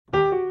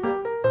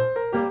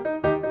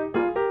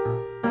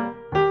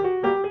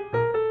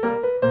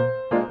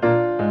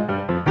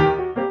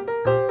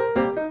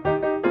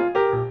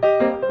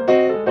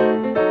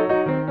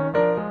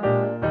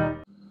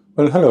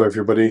Well, hello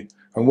everybody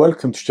and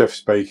welcome to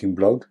Jeff's Baking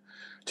Blog.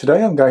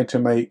 Today I'm going to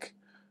make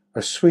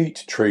a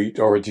sweet treat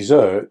or a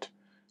dessert,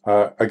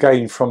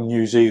 again from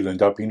New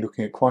Zealand. I've been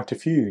looking at quite a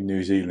few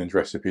New Zealand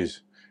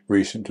recipes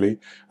recently,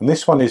 and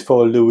this one is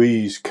for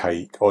Louise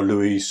Cake or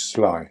Louise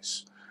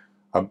Slice.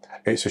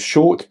 It's a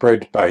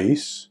shortbread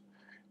base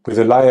with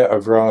a layer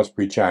of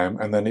raspberry jam,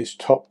 and then it's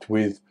topped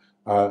with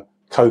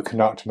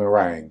coconut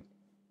meringue.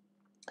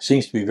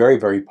 Seems to be very,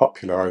 very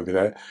popular over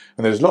there,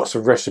 and there's lots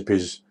of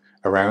recipes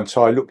around,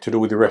 so I looked at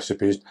all the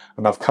recipes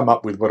and I've come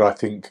up with what I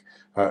think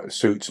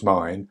suits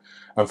mine.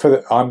 And for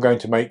that, I'm going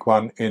to make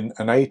one in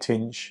an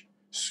 8-inch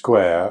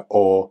square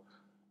or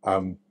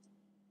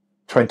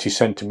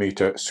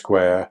 20cm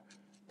square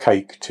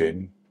cake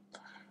tin.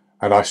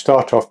 And I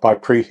start off by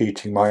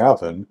preheating my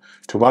oven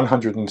to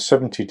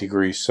 170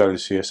 degrees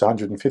Celsius,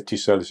 150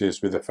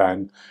 Celsius with a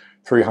fan,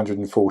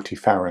 340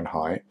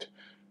 Fahrenheit.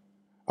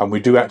 And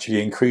we do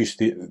actually increase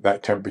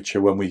that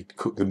temperature when we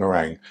cook the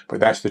meringue, but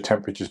that's the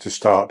temperature to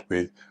start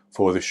with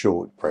for the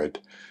shortbread.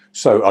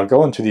 So I'll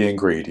go on to the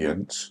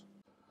ingredients.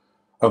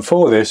 And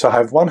for this I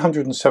have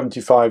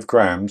 175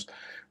 grams,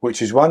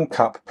 which is 1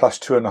 cup plus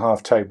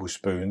 2.5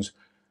 tablespoons,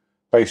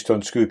 based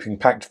on scooping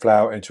packed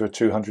flour into a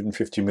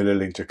 250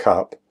 milliliter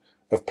cup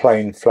of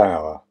plain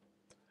flour.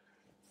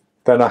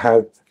 Then I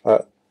have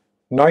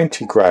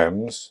 90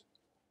 grams,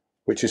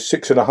 which is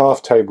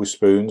 6.5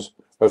 tablespoons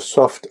of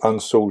soft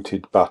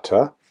unsalted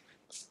butter.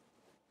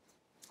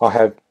 I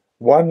have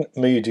 1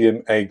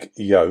 medium egg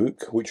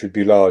yolk, which would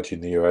be large in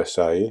the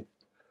USA,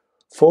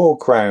 4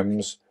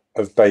 grams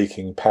of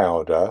baking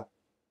powder,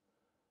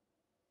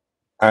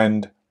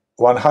 and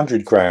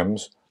 100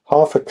 grams,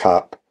 half a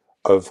cup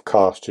of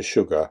caster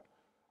sugar.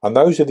 And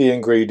those are the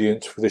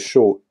ingredients for the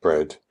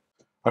shortbread.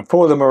 And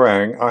for the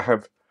meringue I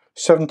have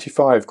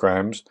 75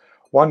 grams,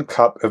 1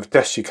 cup of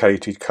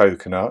desiccated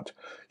coconut.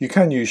 You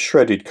can use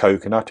shredded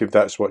coconut if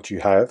that's what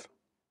you have,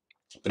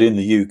 but in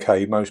the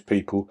UK most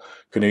people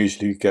can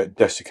easily get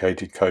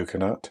desiccated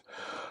coconut.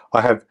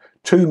 I have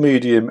 2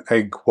 medium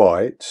egg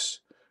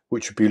whites,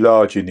 which would be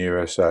large in the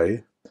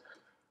USA,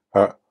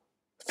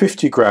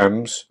 50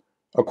 grams,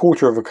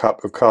 1/4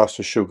 cup of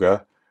caster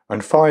sugar,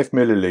 and 5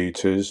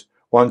 millilitres,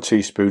 1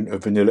 teaspoon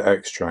of vanilla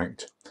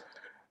extract.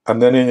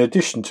 And then in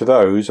addition to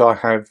those I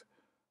have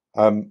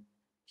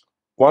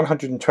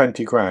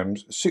 120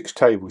 grams, 6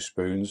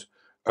 tablespoons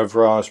of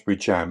raspberry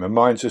jam, and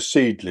mine's a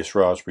seedless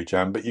raspberry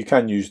jam, but you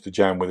can use the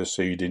jam with a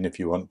seed in if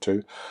you want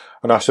to,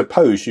 and I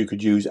suppose you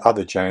could use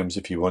other jams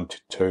if you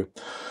wanted to.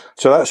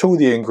 So that's all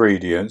the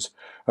ingredients,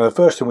 and the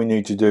first thing we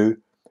need to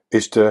do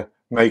is to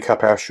make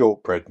up our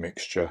shortbread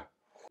mixture.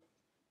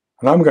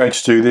 And I'm going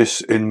to do this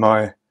in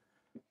my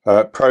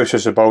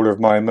processor bowl of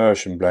my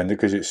immersion blender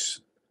because it's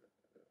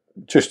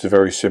just a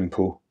very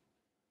simple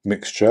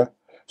mixture.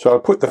 So I'll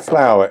put the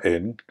flour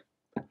in,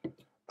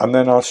 and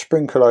then I'll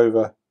sprinkle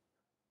over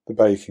the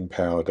baking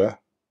powder,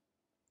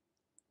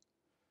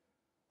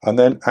 and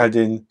then add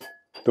in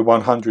the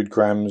 100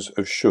 grams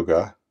of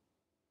sugar,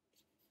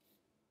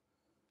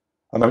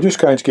 and I'm just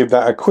going to give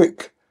that a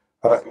quick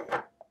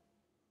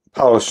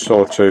pulse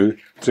or two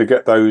to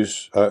get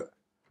those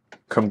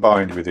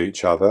combined with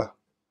each other.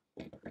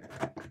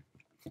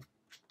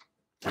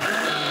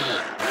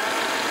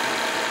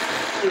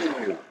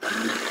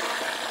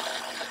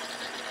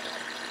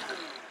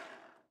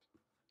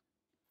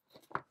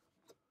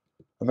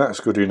 And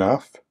that's good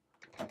enough.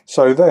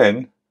 So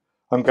then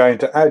I'm going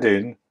to add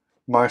in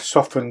my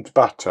softened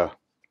butter.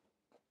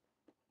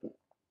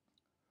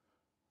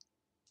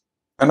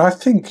 And I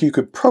think you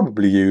could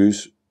probably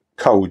use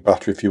cold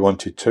butter if you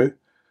wanted to,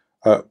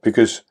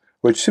 because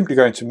we're simply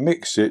going to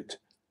mix it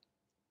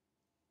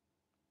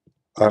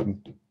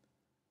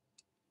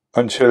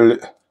until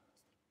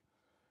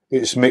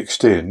it's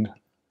mixed in.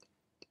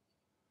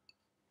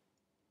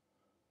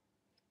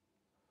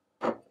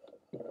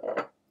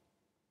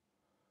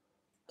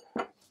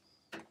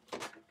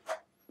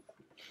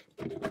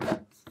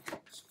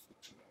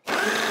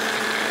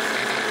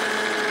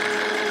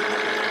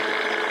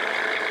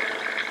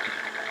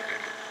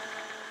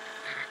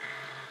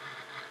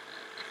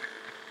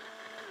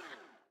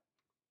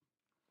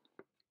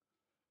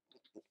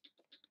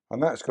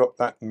 And that's got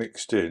that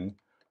mixed in.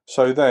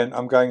 So then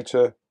I'm going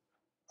to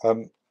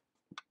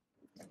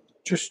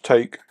just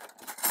take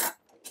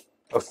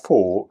a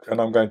fork and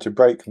I'm going to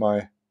break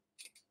my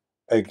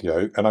egg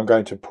yolk, and I'm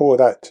going to pour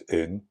that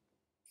in,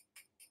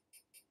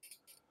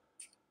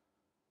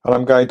 and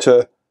I'm going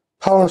to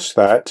pulse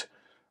that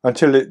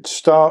until it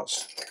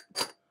starts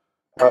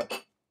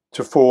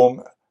to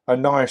form a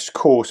nice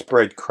coarse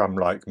breadcrumb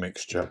like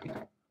mixture.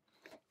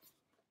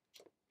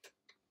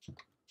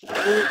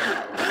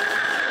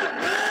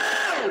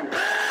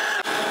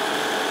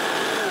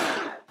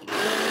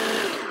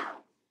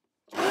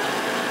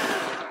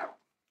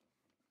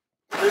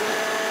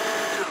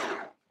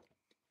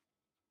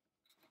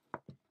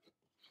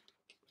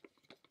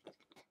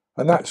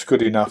 And that's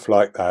good enough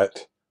like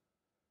that.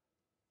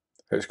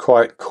 It's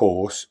quite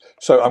coarse.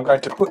 So I'm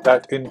going to put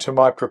that into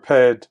my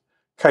prepared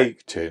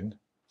cake tin.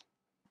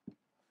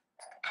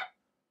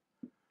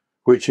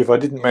 which, if I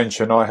didn't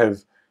mention, I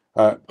have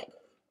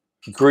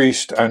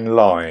greased and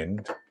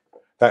lined.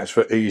 That's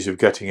for ease of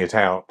getting it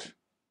out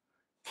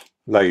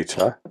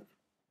later.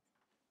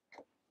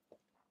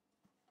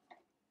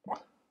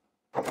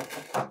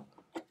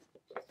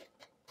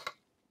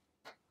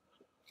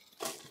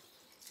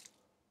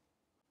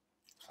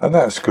 And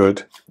that's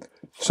good.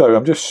 So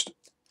I'm just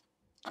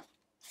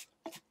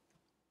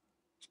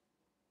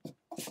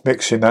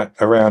mixing that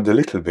around a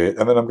little bit,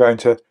 and then I'm going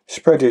to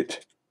spread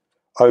it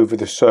over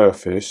the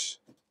surface.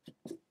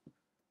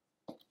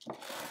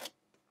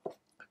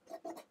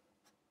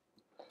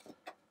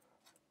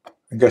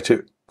 And get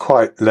it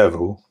quite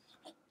level.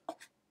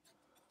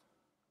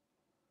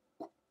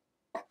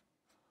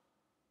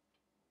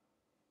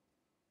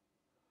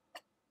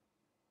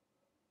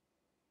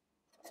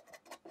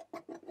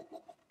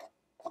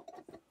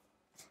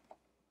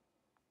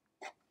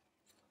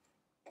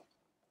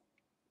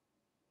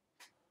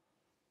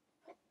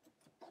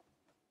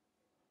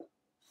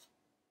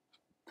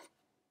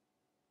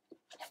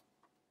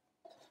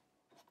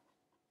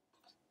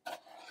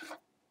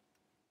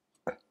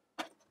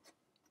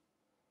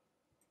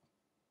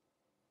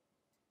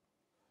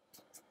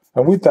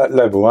 And with that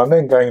level, I'm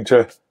then going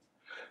to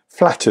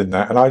flatten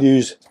that, and I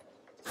use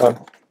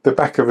the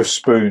back of a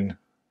spoon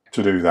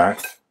to do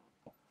that.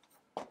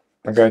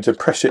 I'm going to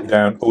press it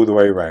down all the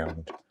way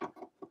around.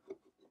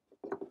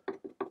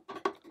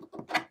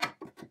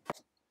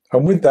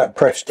 And with that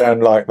pressed down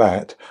like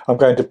that, I'm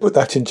going to put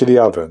that into the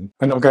oven,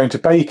 and I'm going to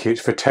bake it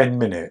for 10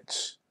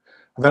 minutes.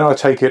 And then I'll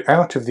take it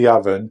out of the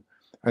oven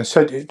and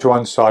set it to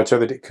one side so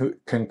that it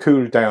can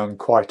cool down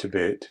quite a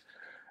bit.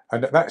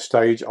 And at that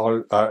stage,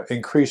 I'll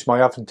increase my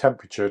oven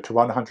temperature to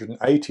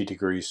 180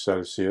 degrees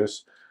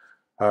Celsius,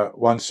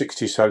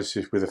 160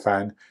 Celsius with a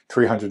fan,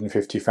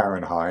 350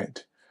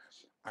 Fahrenheit.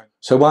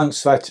 So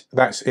once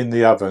that's in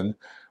the oven,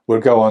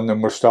 we'll go on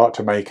and we'll start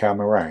to make our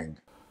meringue.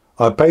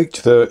 I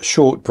baked the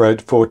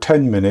shortbread for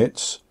 10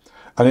 minutes,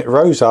 and it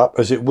rose up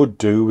as it would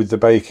do with the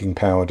baking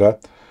powder,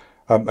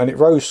 and it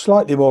rose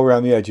slightly more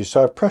around the edges,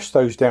 so I've pressed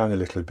those down a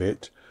little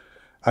bit.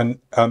 And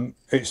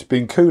it's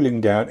been cooling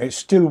down. It's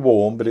still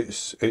warm, but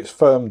it's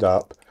firmed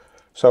up.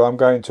 So I'm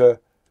going to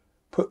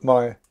put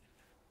my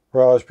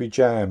raspberry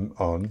jam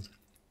on,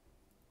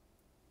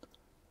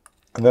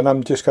 and then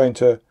I'm just going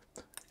to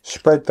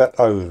spread that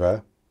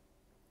over.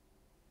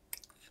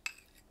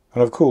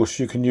 And of course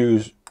you can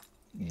use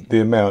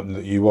the amount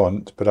that you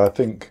want, but I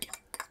think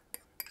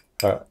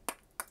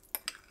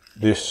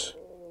this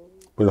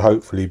will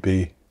hopefully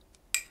be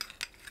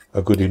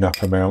a good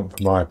enough amount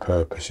for my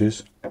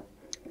purposes.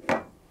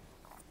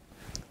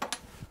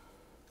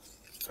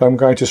 So I'm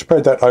going to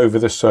spread that over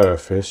the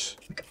surface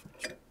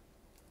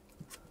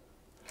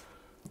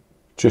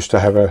just to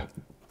have a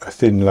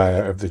thin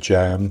layer of the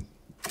jam.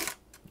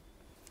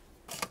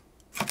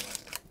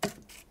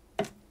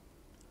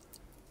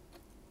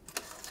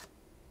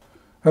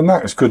 And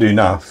that's good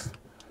enough.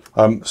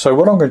 So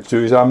what I'm going to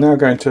do is I'm now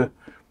going to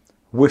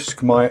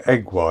whisk my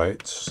egg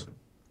whites.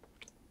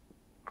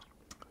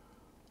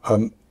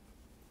 I'm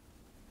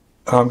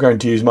going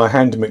to use my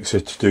hand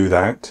mixer to do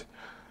that.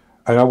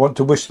 And I want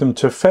to whisk them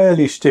to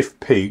fairly stiff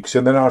peaks,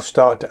 and then I'll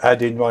start to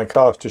add in my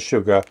caster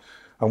sugar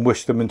and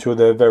whisk them until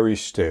they're very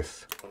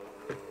stiff.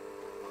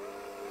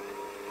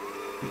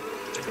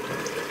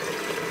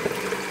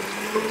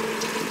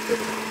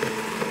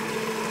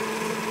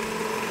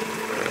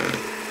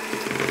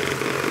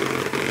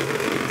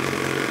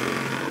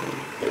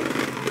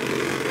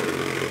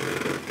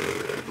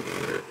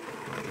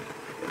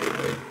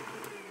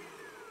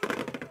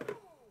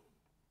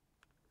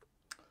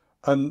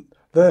 And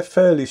they're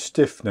fairly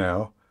stiff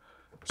now,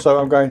 so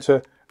I'm going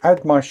to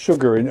add my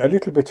sugar in a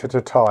little bit at a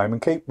time and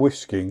keep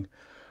whisking,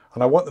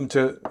 and I want them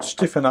to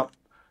stiffen up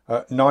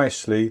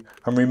nicely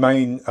and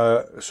remain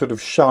sort of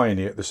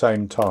shiny at the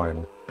same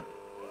time.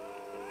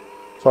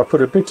 So I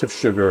put a bit of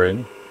sugar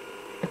in.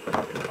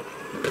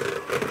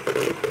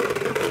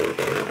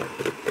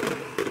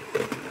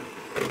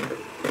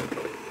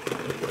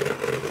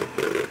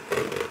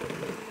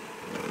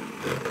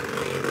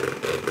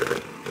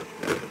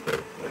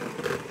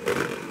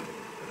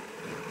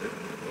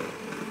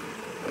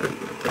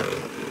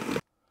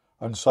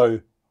 And so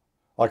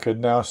I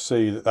can now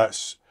see that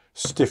that's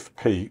stiff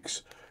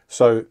peaks.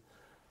 So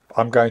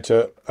I'm going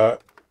to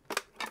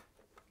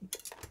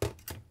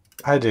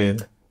add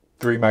in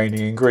the remaining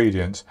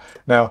ingredients.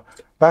 Now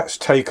that's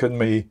taken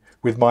me,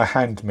 with my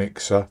hand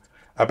mixer,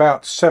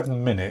 about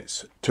 7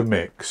 minutes to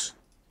mix.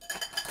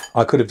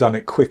 I could have done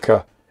it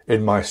quicker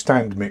in my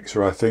stand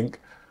mixer, I think,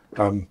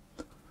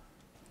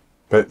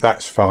 but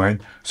that's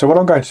fine. So what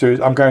I'm going to do is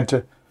I'm going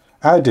to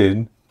add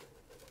in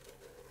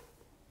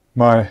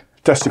my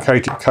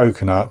desiccated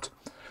coconut,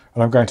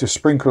 and I'm going to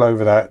sprinkle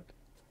over that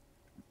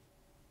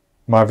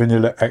my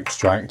vanilla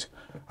extract,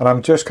 and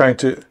I'm just going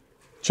to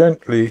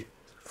gently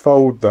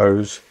fold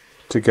those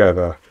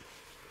together.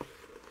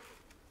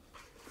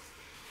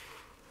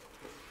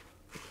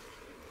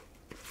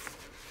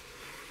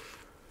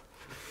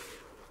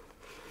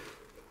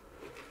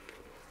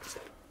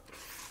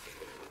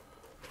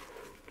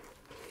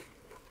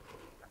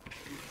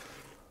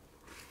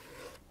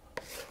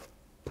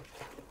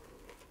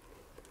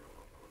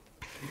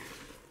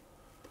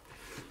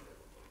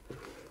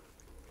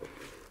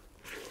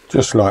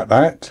 just like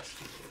that.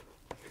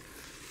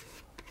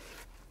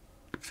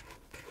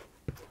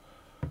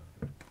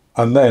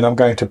 And then I'm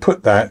going to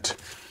put that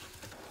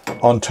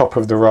on top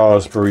of the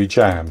raspberry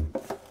jam.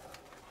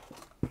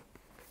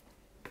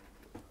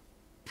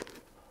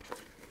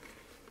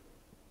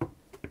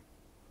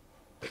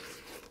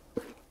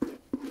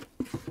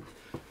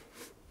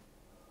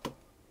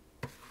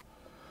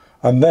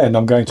 And then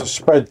I'm going to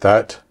spread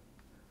that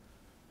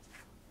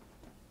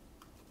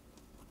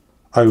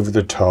over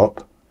the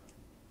top,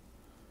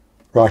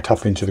 right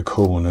up into the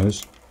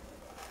corners.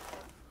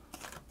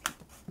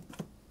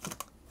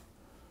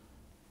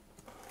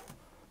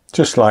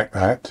 Just like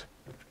that.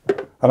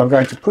 And I'm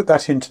going to put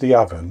that into the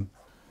oven,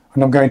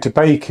 and I'm going to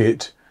bake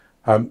it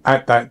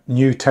at that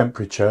new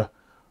temperature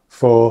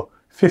for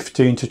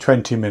 15 to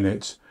 20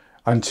 minutes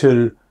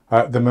until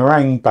the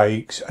meringue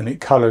bakes and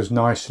it colours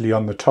nicely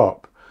on the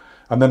top.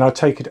 And then I'll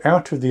take it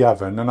out of the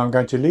oven, and I'm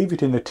going to leave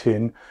it in the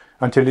tin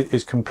until it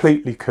is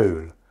completely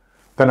cool.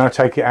 Then I'll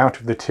take it out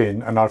of the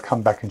tin and I'll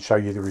come back and show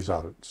you the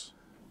results.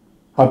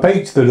 I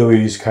baked the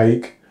Louise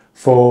cake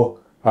for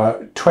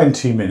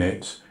 20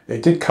 minutes.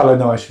 It did colour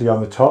nicely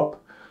on the top,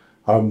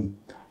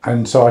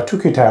 and so I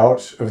took it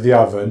out of the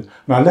oven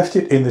and I left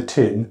it in the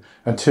tin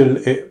until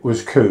it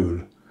was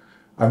cool.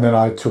 And then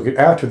I took it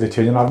out of the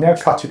tin, and I've now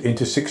cut it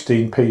into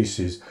 16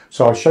 pieces.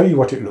 So I'll show you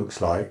what it looks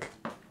like.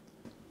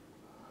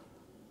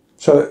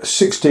 So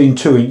 16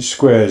 2-inch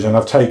squares, and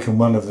I've taken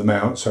one of them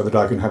out so that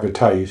I can have a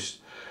taste.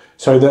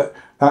 So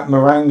that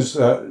meringue's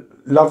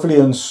lovely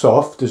and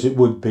soft as it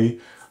would be,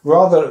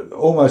 rather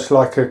almost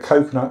like a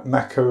coconut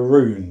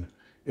macaroon,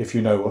 if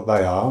you know what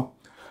they are.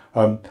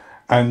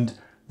 And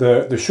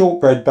the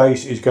shortbread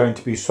base is going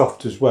to be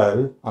soft as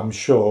well, I'm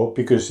sure,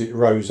 because it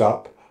rose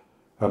up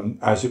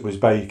as it was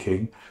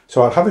baking.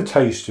 So I'll have a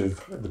taste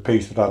of the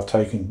piece that I've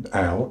taken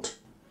out.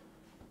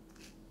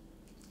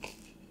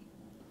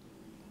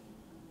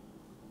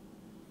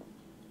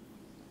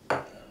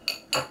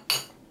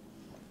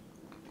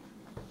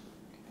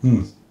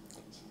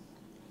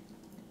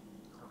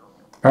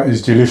 That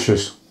is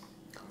delicious.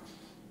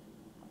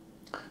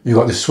 You've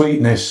got the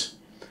sweetness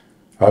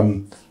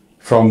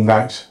from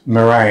that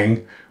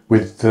meringue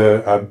with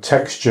the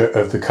texture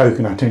of the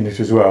coconut in it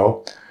as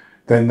well.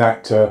 Then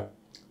that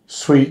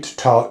sweet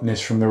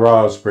tartness from the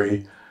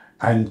raspberry,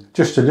 and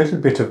just a little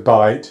bit of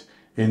bite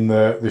in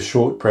the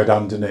shortbread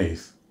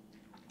underneath.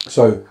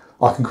 So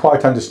I can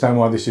quite understand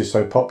why this is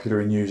so popular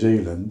in New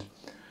Zealand.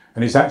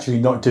 And it's actually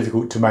not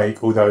difficult to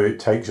make, although it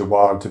takes a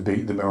while to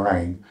beat the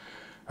meringue.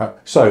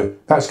 So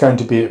that's going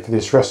to be it for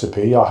this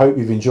recipe. I hope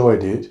you've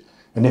enjoyed it,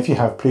 and if you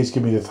have, please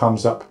give me the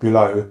thumbs up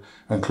below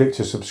and click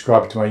to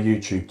subscribe to my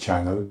YouTube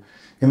channel.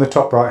 In the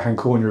top right hand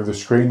corner of the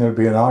screen there will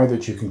be an eye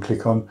that you can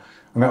click on,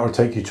 and that will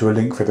take you to a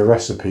link for the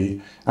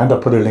recipe, and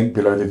I'll put a link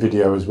below the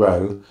video as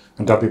well,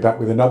 and I'll be back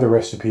with another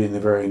recipe in the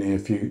very near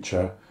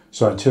future.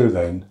 So until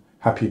then,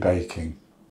 happy baking.